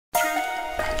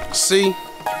See?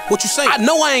 What you say? I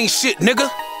know I ain't shit, nigga.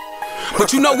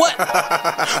 But you know what?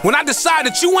 When I decide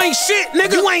that you ain't shit,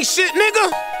 nigga, you ain't shit,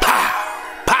 nigga. Pow,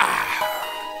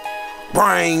 pow.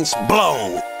 Brains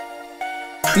blown.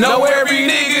 Know every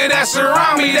nigga that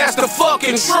surround me, that's the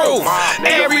fucking truth.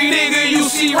 Every nigga you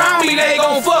see around me, they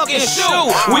gon' fucking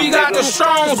shoot. We got the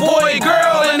Strongs, boy,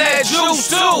 girl, and that juice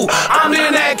too. I'm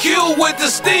in that queue with the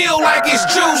steel like it's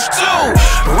juice too.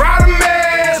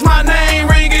 Radamez, my name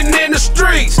ringing in the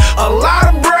streets. A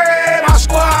lot of bread, my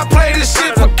squad play this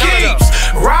shit for keeps.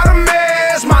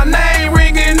 Radamez, my name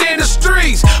ringing in the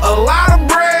streets. A lot of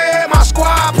bread, my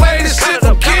squad play this shit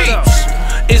for keeps.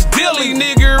 It's dilly,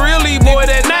 nigga, really, boy,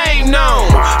 that name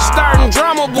known. Starting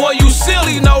drama, boy, you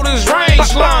silly, know this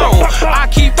range long.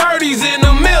 I keep 30s in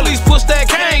the millies, push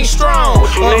that cane strong.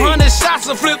 100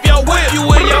 shots to flip your whip, you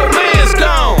and your man's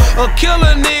gone. A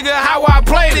killer nigga, how I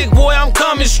played it, boy, I'm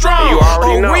coming strong.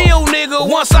 A real nigga,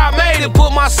 once I made it,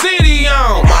 put my city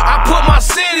on. I put my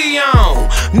city on,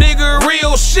 nigga,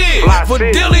 real shit. For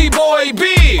dilly, boy,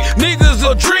 Bigg, niggas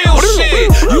a drill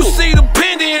shit. You see the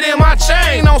pendant in my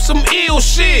chain on some ill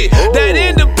shit. That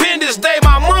Independence Day,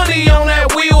 my money on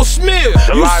that Will Smith.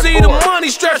 You see the money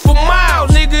stretch for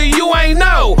miles, nigga, you ain't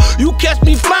know. You catch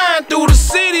me flying through the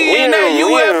city in that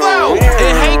UFO.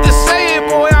 And hate to say it,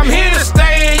 boy, I'm here to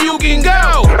stay and you can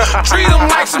go. Treat them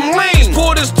like some leans,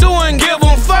 pour this two and give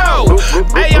them four.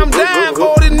 Hey, I'm dying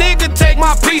for the nigga, take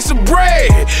my piece of bread.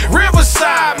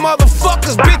 Riverside,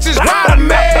 motherfuckers, bitches,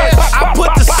 Radamez. I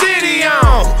put the city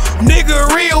on,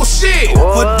 nigga, real shit.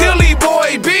 For dilly,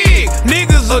 boy, Bigg,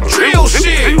 niggas a drill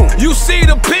shit. You see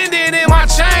the pendant in my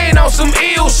chain on some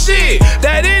ill shit.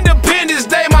 That Independence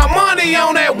Day, my money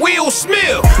on that Will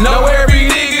Smith. Know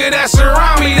every nigga that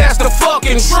surround me, that's the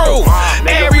fucking truth.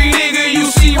 Every nigga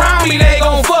you see around me, they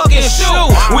gon' fucking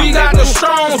shoot. We got the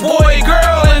Strongs, boy,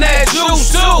 girl, and that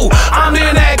juice too. I'm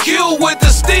in that queue with the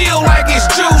steel like it's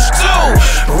juice too.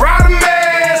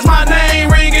 Radamez, my name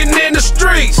ringing in the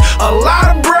streets. A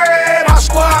lot of bread, my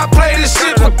squad play this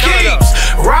shit for keeps.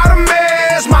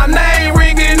 Radamez, my name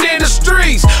ringing in the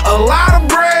streets. A lot of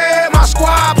bread, my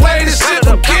squad play this shit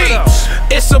for keeps.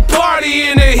 It's a party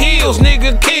in the hills,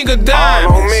 nigga, king of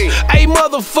diamonds. Hey,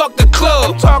 motherfuck the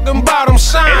club, talking about them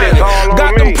shining.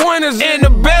 Got them pointers in the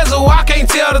bezel, I can't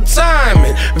tell the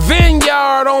timing.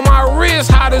 Vineyard on my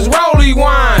wrist, hot as rolly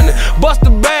wine. Bust the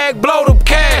bag, blow the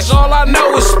cash, all I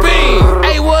know is spin.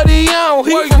 Hey, what he on?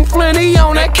 He from Flint, he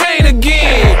on that cane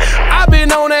again. I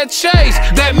been on that chase,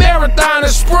 that marathon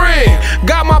and sprint.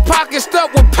 Got my pocket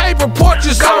stuffed with paper,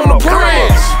 portraits on the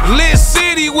prints. Lit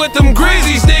city with them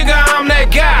grizzlies, nigga, I'm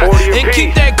that guy. And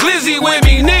keep that glizzy with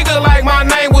me, nigga, like my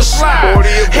name was Sly.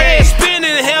 Head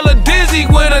spinning, hella dizzy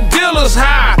with a dealer's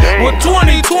high. With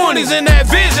 2020s in that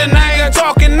vision, I ain't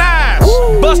talking knives.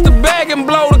 Bust the bag and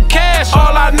blow the cash,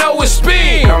 all I know is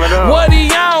spin. What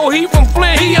he on? He from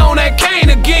Flint, he on that cane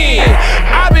again.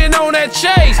 I been on that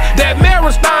chase, that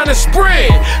marathon and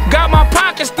sprint. Got my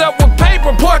pocket stuffed with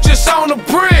paper, portraits on the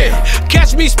print.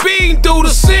 Catch me speeding through the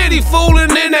city,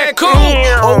 fooling in that coupe.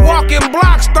 Or walking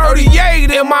blocks 38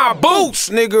 in my boots,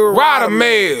 nigga,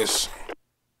 Radamez.